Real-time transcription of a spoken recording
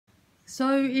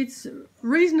So it's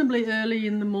reasonably early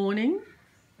in the morning,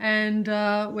 and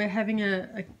we're having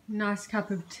a nice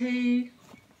cup of tea.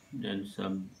 And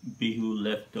some bihu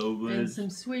leftovers. And some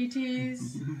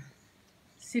sweeties.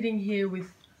 Sitting here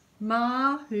with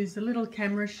Ma, who's a little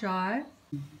camera shy.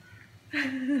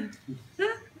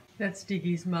 That's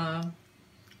Diggy's Ma.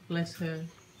 Bless her.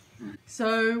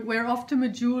 So we're off to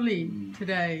Majuli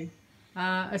today,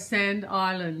 a sand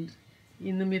island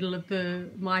in the middle of the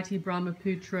mighty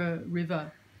Brahmaputra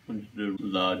River. It's the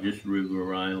largest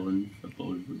river island,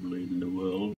 supposedly, in the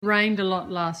world. Rained a lot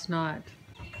last night,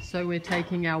 so we're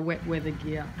taking our wet weather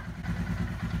gear.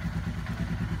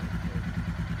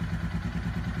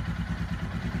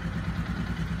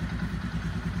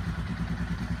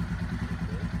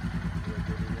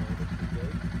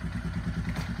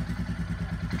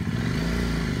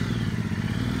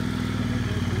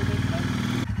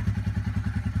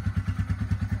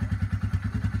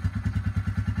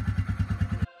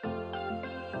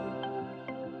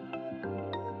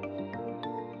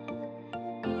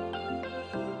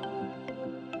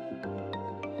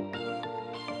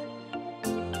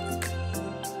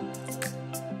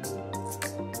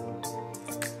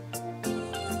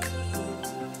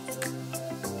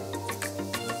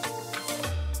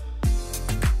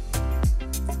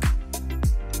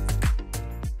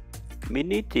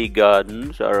 Mini tea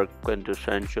gardens are a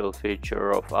quintessential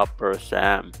feature of Upper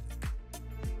Assam.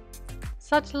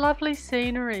 Such lovely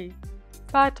scenery,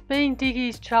 but being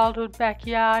Diggy's childhood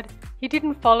backyard, he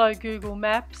didn't follow Google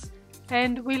Maps,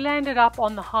 and we landed up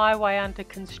on the highway under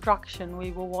construction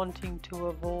we were wanting to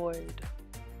avoid.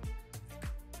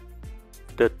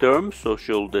 The term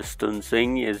social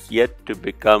distancing is yet to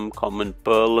become common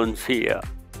parlance here.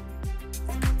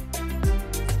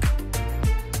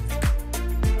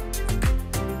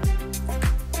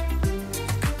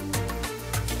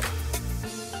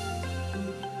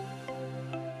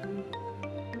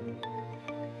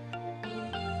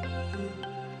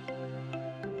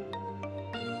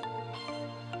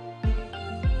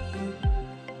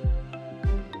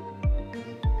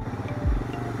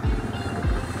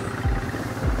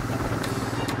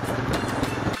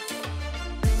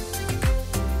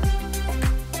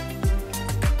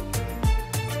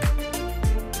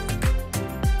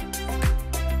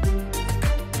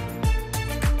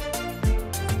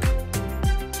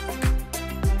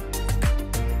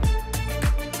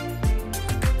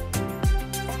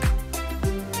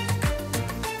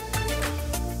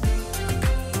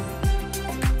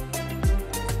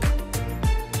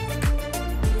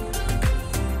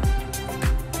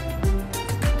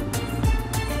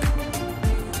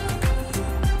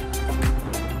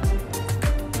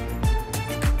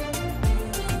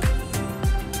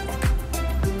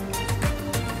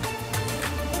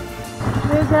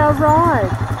 There's our ride,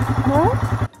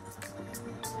 huh?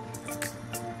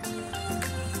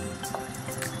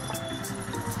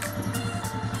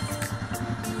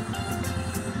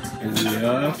 And we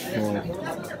are for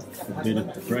a bit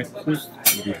of breakfast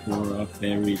before our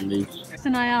ferry leaves.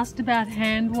 And I asked about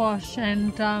hand wash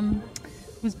and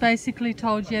was basically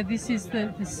told, yeah, this is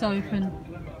the soap and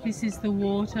this is the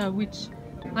water, which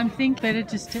I'm thinking better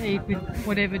just to eat with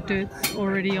whatever dirt's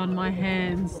already on my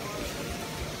hands.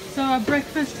 So our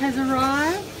breakfast has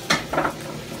arrived.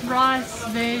 Rice,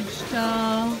 veg,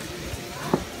 dal.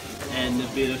 And a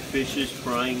bit of fish is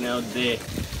frying out there.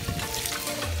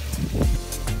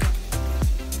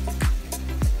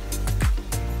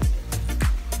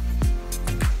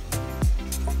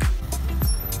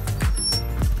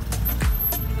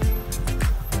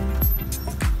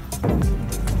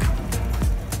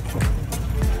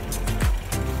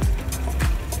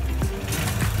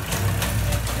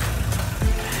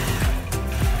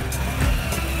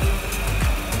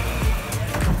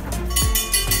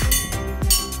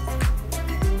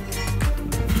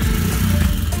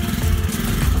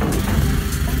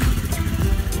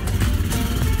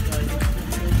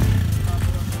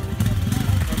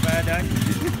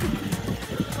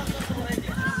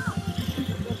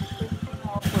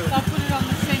 I'll put it on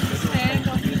the center stand.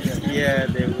 Yeah,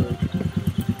 they will.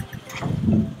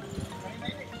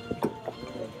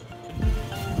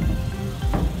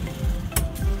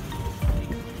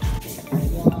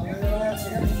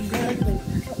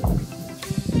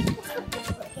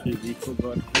 Susie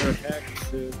forgot her hat,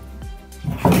 so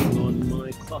on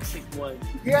my classic one.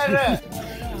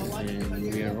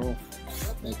 And we are off,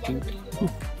 I think.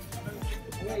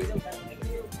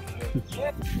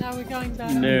 Now we're going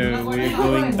back. No, we're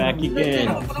going back again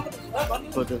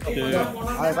for the third,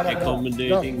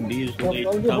 accommodating these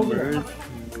latecomers.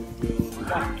 We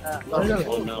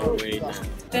will on our way now.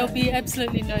 There'll be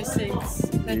absolutely no seats.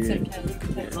 That's okay.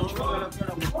 That's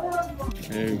okay.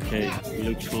 Okay,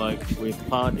 looks like we're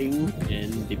parting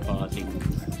and departing.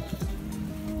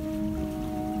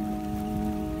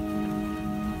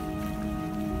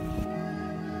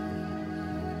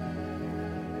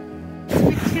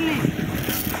 We're chilling.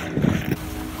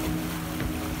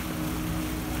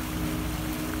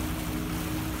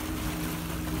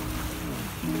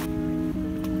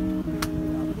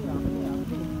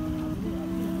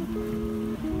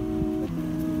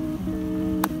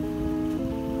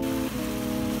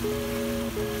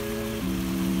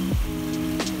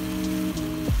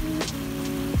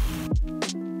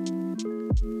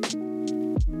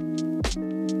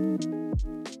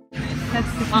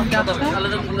 That's the conductor.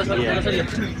 Yeah.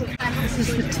 This is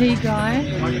the tea guy.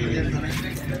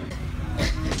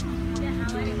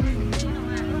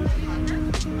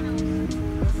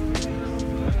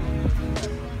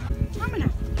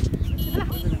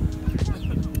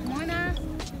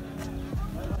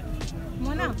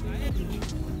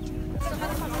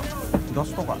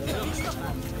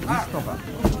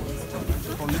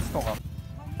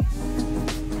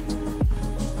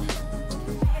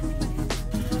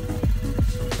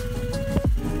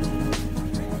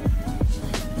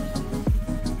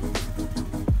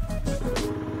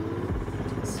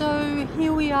 So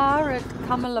here we are at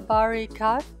Kamalabari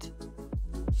Cut.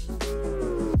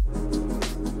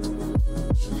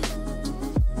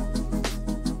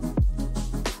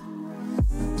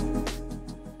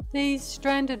 These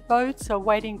stranded boats are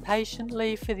waiting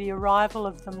patiently for the arrival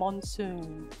of the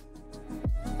monsoon.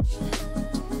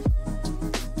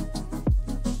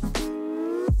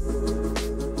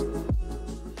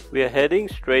 We are heading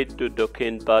straight to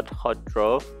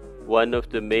Uppbeat, one of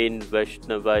the main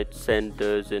Vaishnavite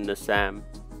centers in Assam.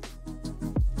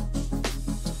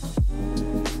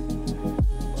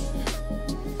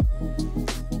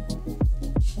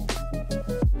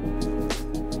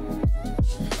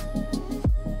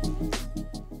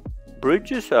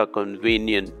 Bridges are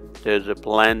convenient. There's a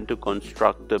plan to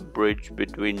construct a bridge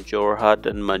between Jorhat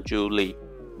and Majuli,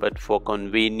 but for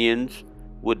convenience,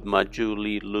 would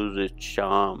Majuli lose its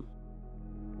charm?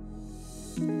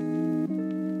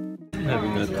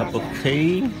 Having a cup of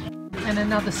tea. And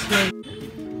another sweet.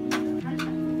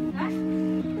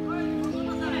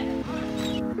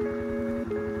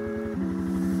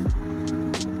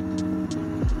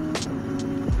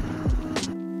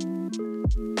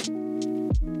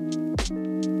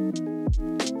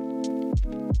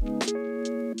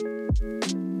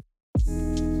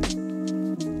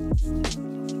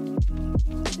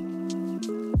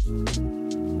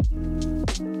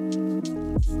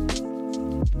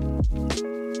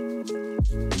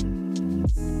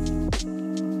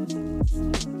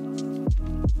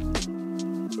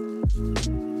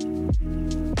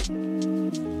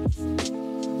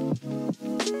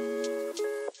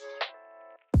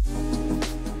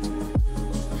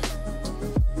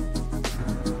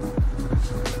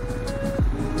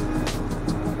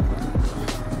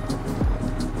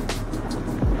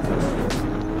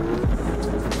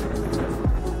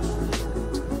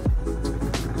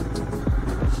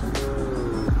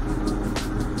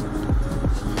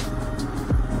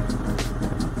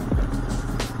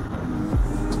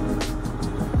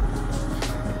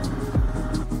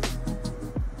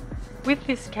 With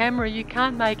this camera you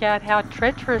can't make out how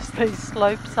treacherous these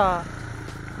slopes are.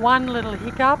 One little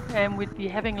hiccup and we'd be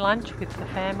having lunch with the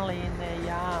family in their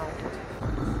yard.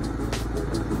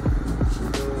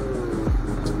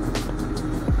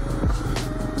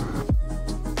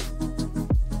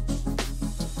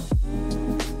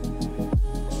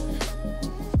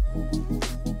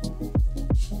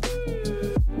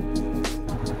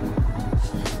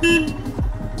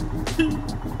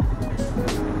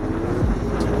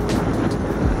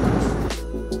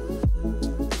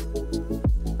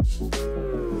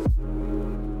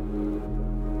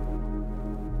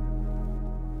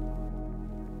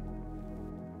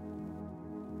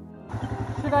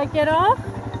 Should I get off?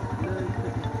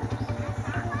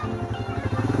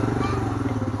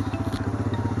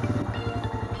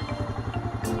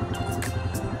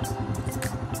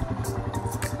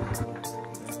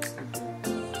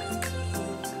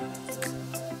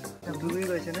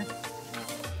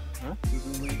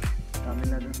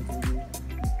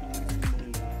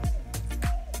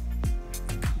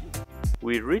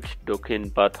 We reached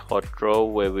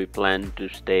Uppbeat where we planned to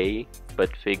stay,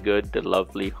 but figured the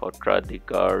lovely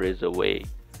Hotra is away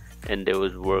and there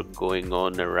was work going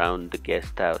on around the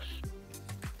guest house.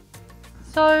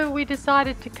 So we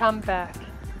decided to come back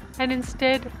and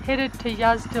instead headed to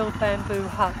Yasdil Bamboo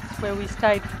Huts where we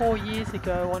stayed 4 years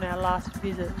ago on our last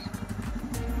visit.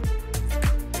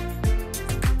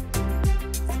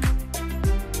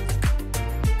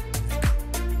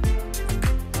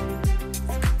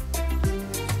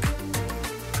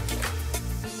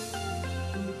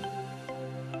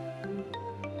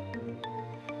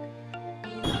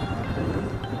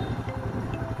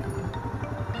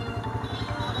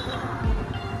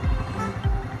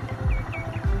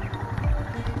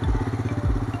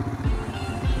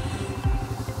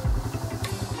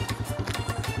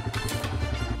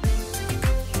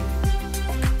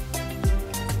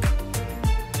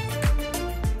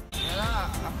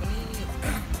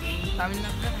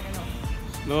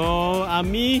 No,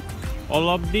 Ami,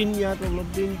 Olobdin ya,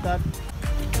 Olobdin tat.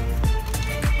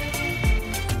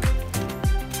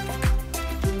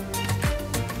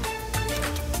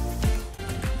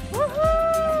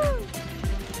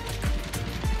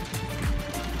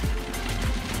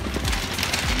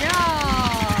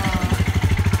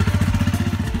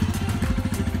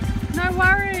 No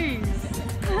worries.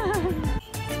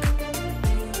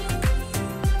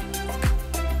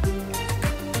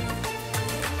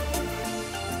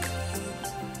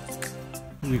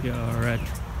 We are at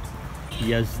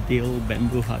Yasdil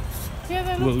Bamboo Huts. Yeah,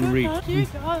 they We'll look read. good. Cute.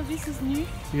 Oh, this is new.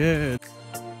 Yeah.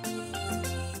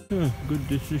 Good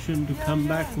decision to come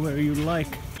back where you like.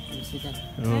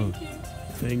 Oh, Thank you.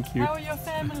 thank you. How are your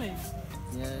family?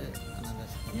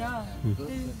 Yeah,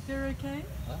 they're okay?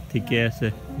 Take care,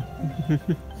 sir.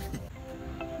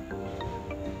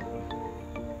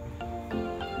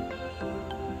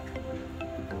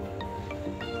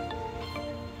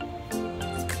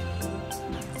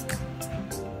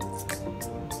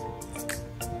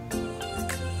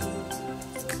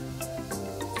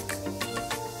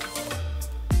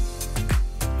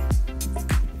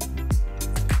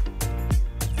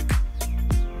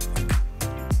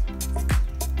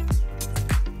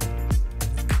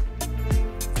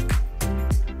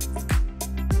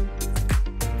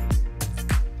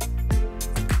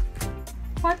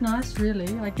 Quite nice,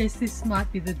 really. I guess this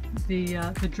might be the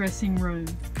dressing room.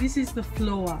 This is the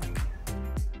floor.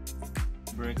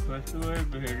 Breakfast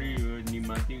very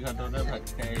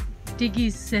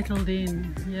Diggy's settled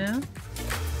in, yeah?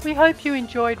 We hope you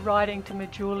enjoyed riding to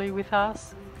Majuli with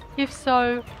us. If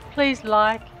so, please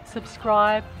like,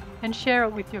 subscribe and share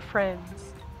it with your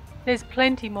friends. There's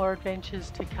plenty more adventures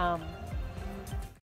to come.